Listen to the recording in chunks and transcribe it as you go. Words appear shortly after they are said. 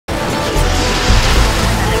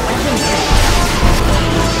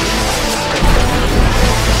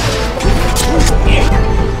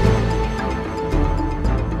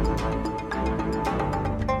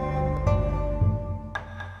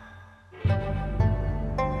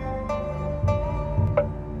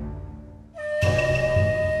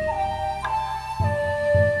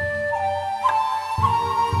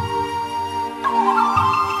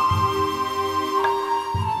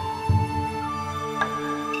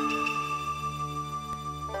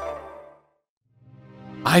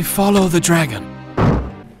I follow the dragon.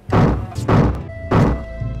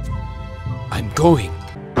 I'm going.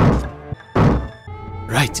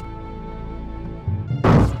 Right.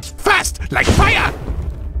 Fast like fire!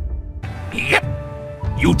 Yep.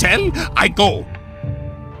 You tell, I go.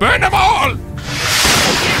 Burn them all!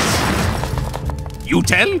 Oh yes! You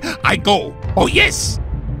tell, I go. Oh yes!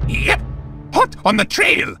 Yep. Hot on the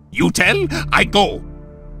trail. You tell, I go.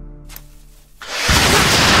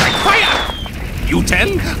 Like fire! You tell,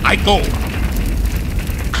 I go.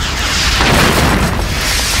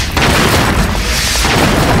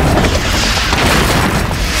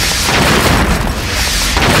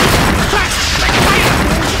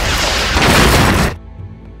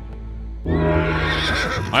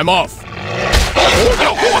 I'm off. Hold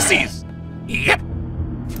your horses! Yep.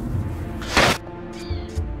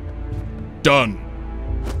 Done.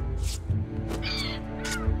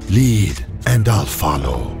 Lead, and I'll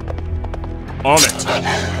follow. On it.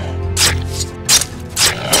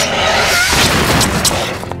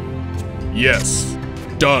 Yes.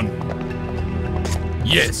 Done.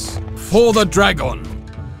 Yes. For the dragon.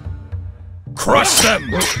 Crush them!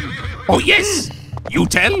 Oh yes! You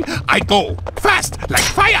tell, I go. Fast like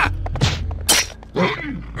fire!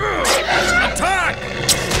 Attack!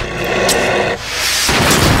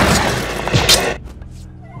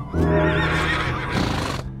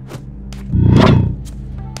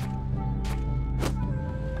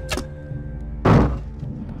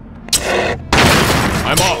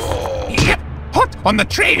 I'm off. Yep. Hot on the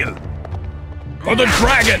trail. For the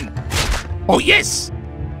dragon! Oh yes!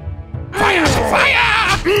 Fire!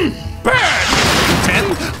 Fire! Burn! You tell,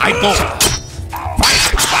 I go.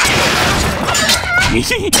 Fire! Fire!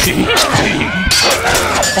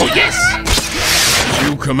 Oh yes!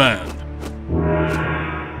 You command.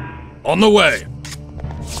 On the way.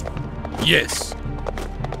 Yes.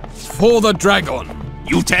 For the dragon.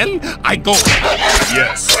 You tell, I go.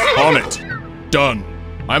 Yes. On it. Done.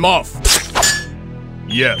 I'm off.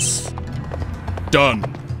 Yes. Done.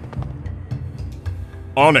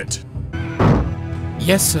 On it.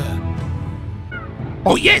 Yes, sir.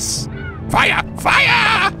 Oh yes! Fire!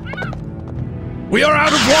 Fire! We are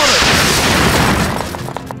out of water!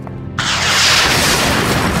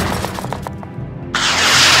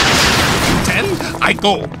 You tell, I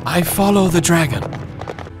go. I follow the dragon.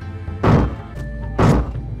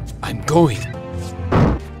 I'm going.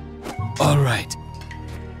 All right.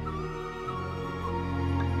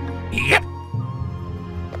 Yep.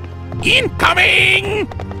 Incoming!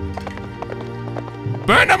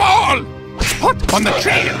 Burn them all! Hot on the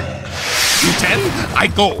trail. You tell, I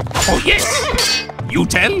go. Oh yes! You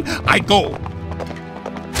tell, I go.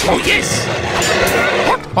 Oh yes!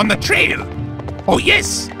 Hot on the trail. Oh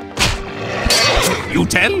yes! You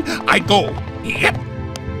tell, I go. Yep.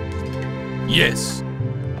 Yes.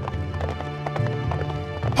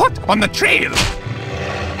 Hot on the trail.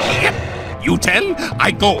 Yep. You tell,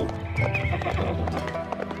 I go.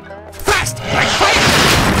 Fast like fire.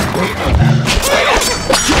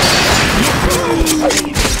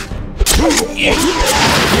 Yes,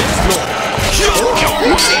 Lord.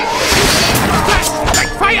 Fast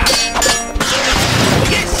like fire.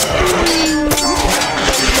 Yes.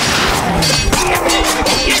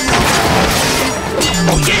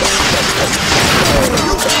 Oh yes.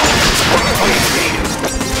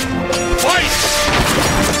 Fight!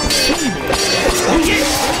 Oh yes.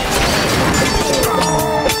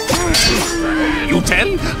 You tell,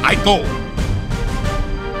 I go.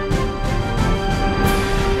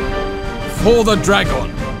 For the dragon.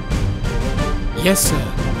 Yes, sir.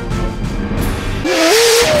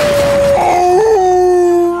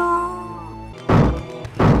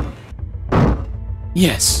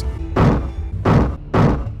 Yes.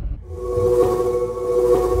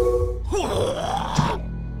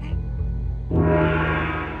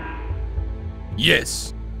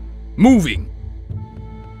 Yes. Moving.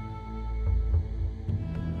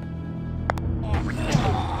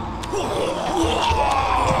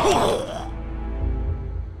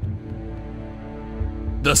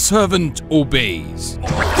 The servant obeys.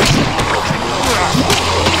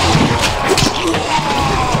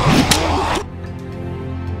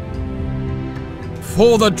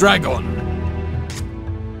 For the dragon.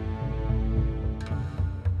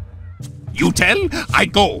 You tell, I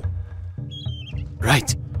go.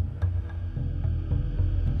 Right.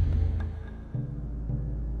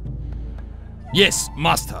 Yes,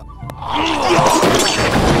 master.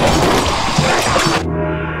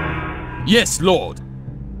 Yes, lord.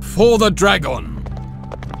 For the dragon.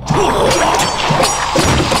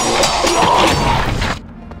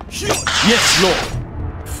 Yes, lord.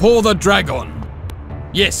 For the dragon.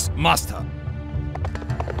 Yes, master.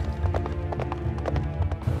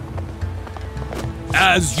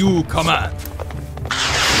 As you command.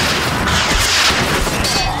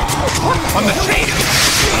 On the trail!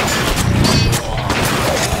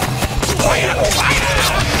 Fire! Fire!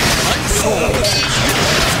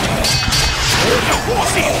 Hold your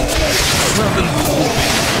horses!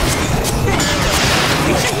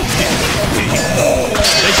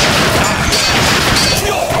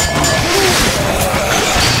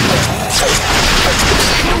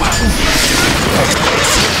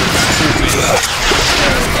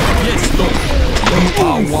 Yes, Lord. You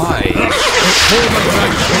are wise. Hold the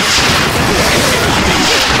dragon.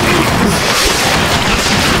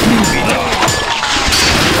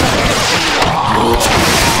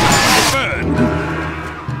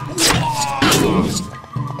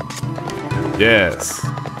 Yes.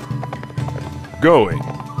 Going.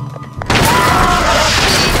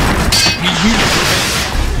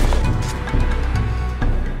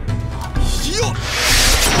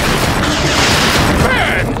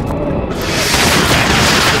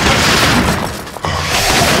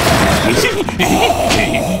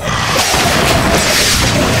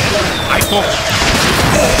 I go.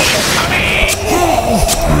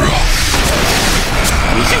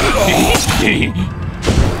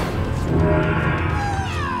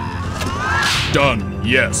 Done.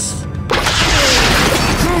 Yes.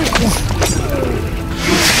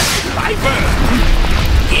 I burn.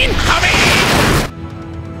 Incoming.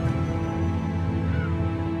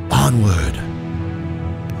 Onward.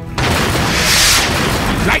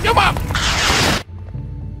 Light them up.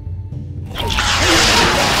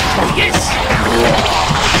 Oh yes.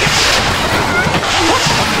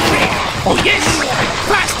 Oh yes.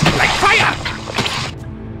 Fast like fire.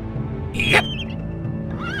 Yep.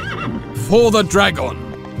 For the dragon.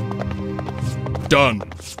 Done.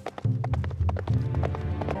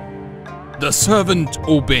 The servant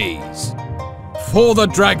obeys. For the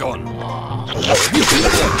dragon.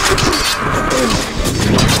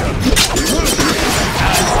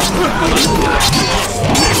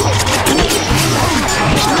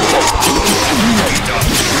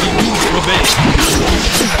 Obey.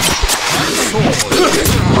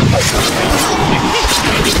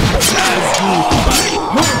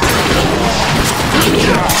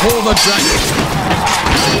 For the dragon.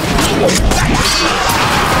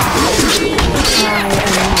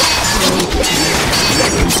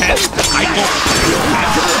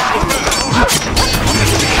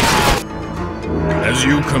 As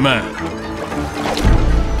you command.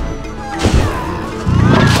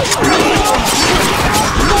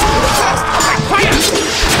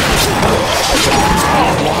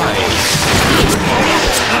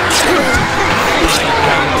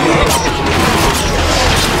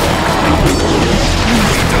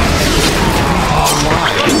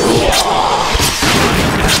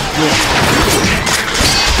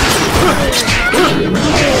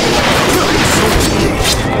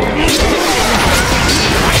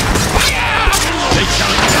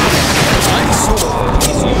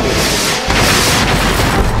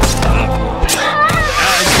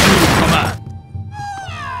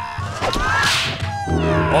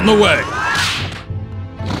 On the way.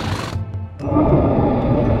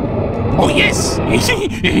 Oh yes.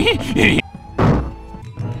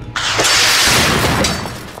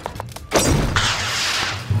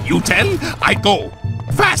 You tell, I go.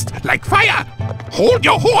 Fast like fire. Hold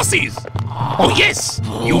your horses. Oh yes.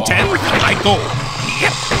 You tell, I go.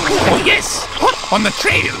 Yep. Oh yes. Hot on the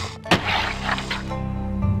trail.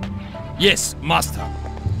 Yes, master.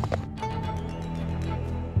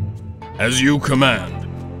 As you command.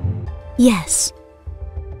 Yes.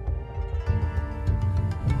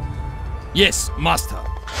 Yes, master.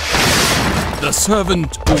 The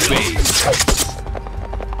servant obeys.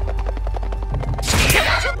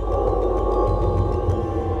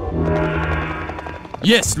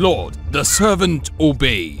 Yes, Lord. The servant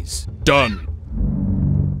obeys. Done.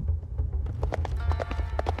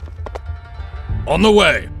 On the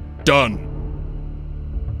way. Done.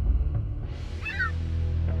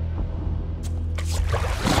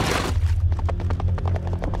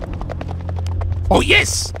 Oh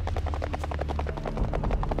yes.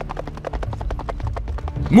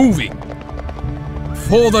 Moving.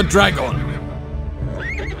 For the dragon.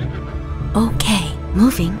 Okay,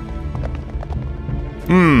 moving.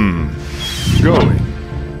 Going.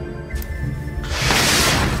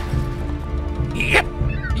 Yep.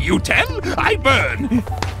 You tell, I burn.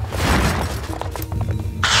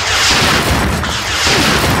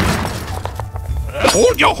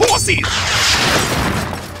 Hold your horses.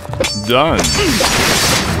 Done.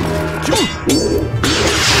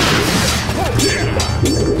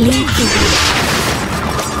 Lead the way.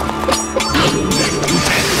 You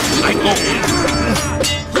tell, I go.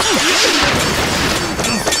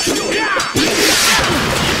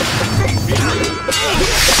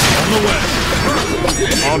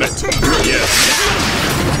 On it. Yes.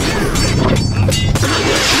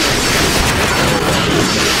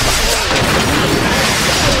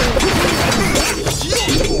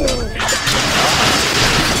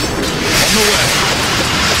 On the way.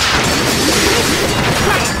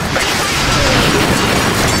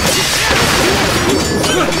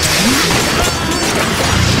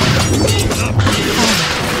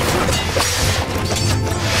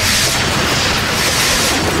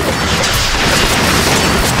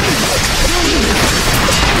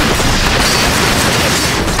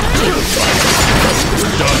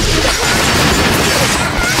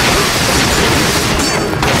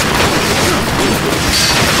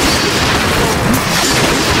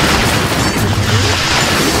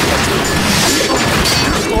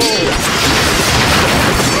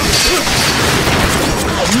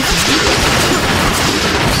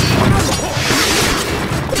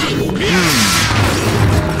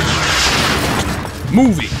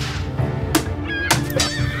 Moving.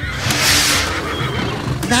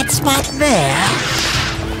 That spot there?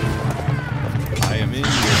 I am in.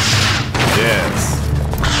 Yes.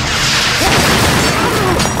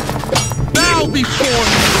 Bow before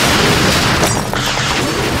me.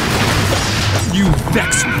 You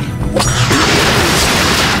vex me.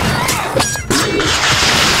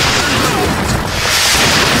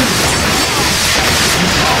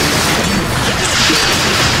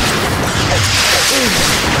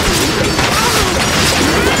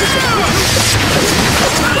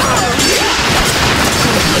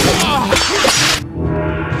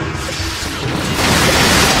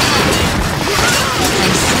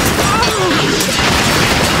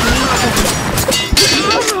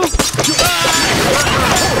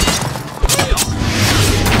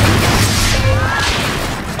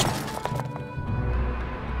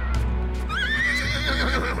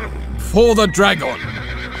 For the dragon.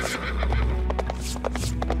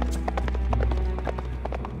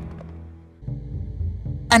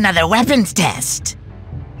 Another weapons test.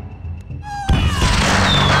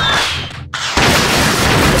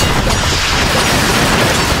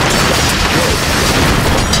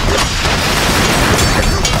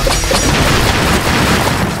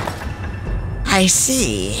 I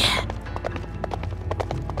see.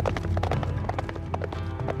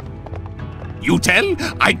 You tell,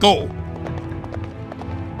 I go.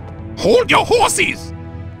 Hold your horses!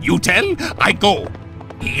 You tell, I go.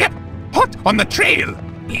 Yep, hot on the trail.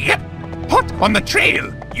 Yep, hot on the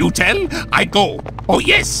trail. You tell, I go. Oh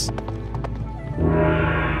yes.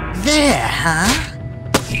 There, huh?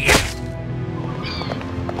 Yep.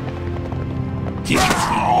 Yes.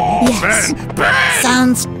 Burn, burn!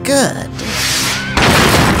 Sounds good.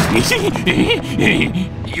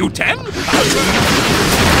 You tell?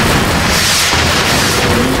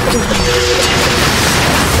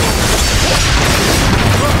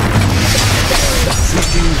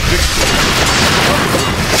 Seeking victory.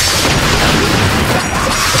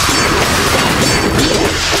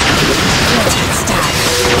 Let's get started.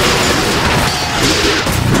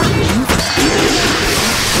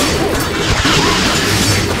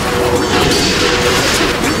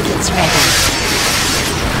 It's ready.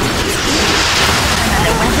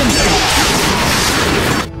 Another weapons test.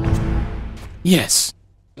 Yes.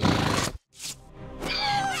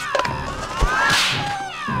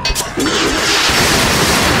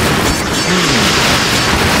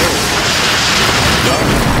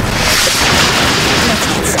 Let's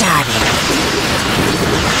get started.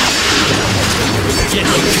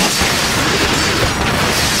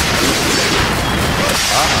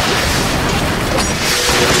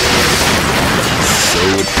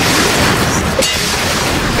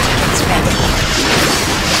 It's ready.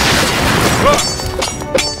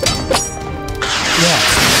 Yes,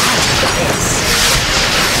 this.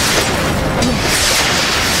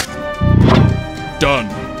 Done.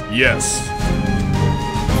 Yes.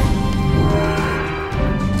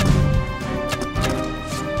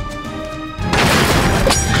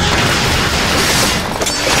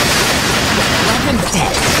 Weapons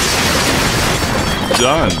test.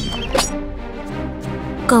 Done.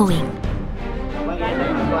 Going.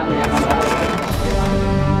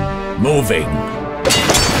 Moving.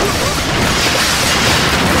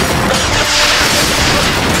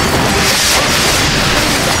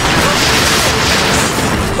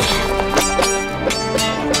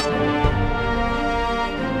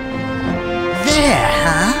 There,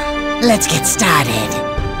 huh? Let's get started.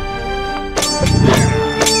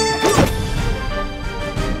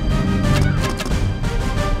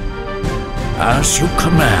 As you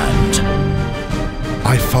command.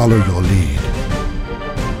 I follow your lead.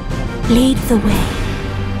 Lead the way.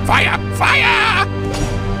 Fire! Fire!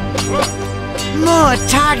 More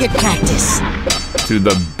target practice. To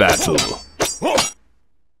the battle.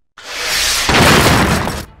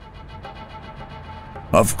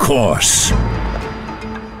 Of course.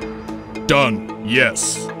 Done.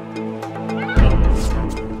 Yes.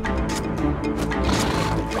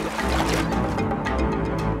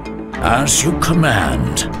 As you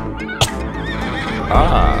command.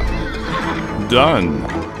 Ah. Done.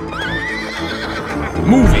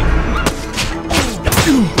 Moving.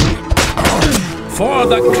 For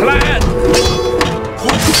the clan!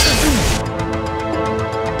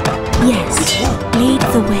 Yes. Lead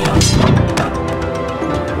the way.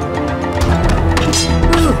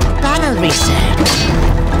 Ooh, battle research.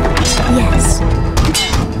 Yes.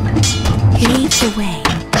 Lead the way.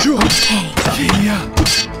 Okay.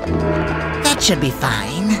 That should be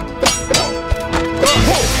fine.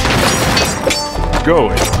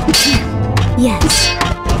 Going. Yes.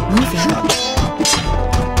 Moving.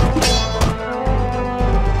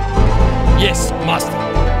 Yes, master.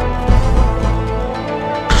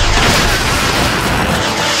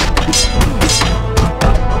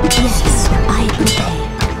 Yes, I obey.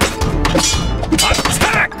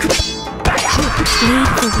 Attack! Lead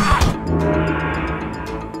the way.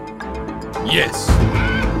 Yes.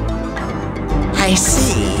 I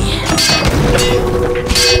see.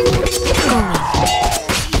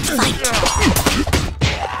 Fight.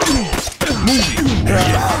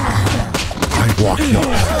 I walk your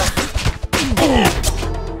path.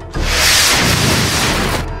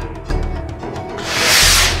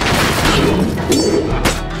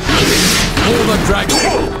 For the dragon!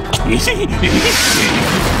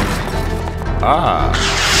 Ah.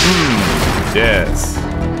 Yes.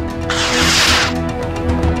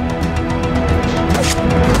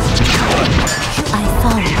 I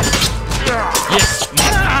follow. Yes,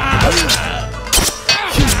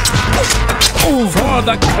 for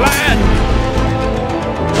the clan!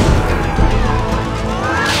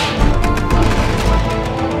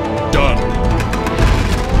 Done.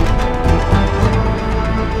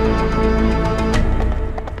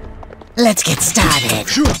 Let's get started.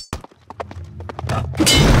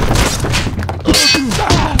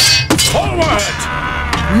 Forward!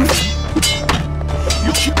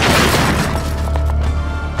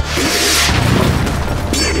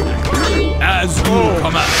 As you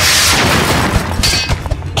command.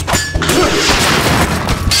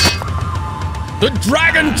 The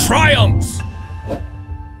dragon triumphs!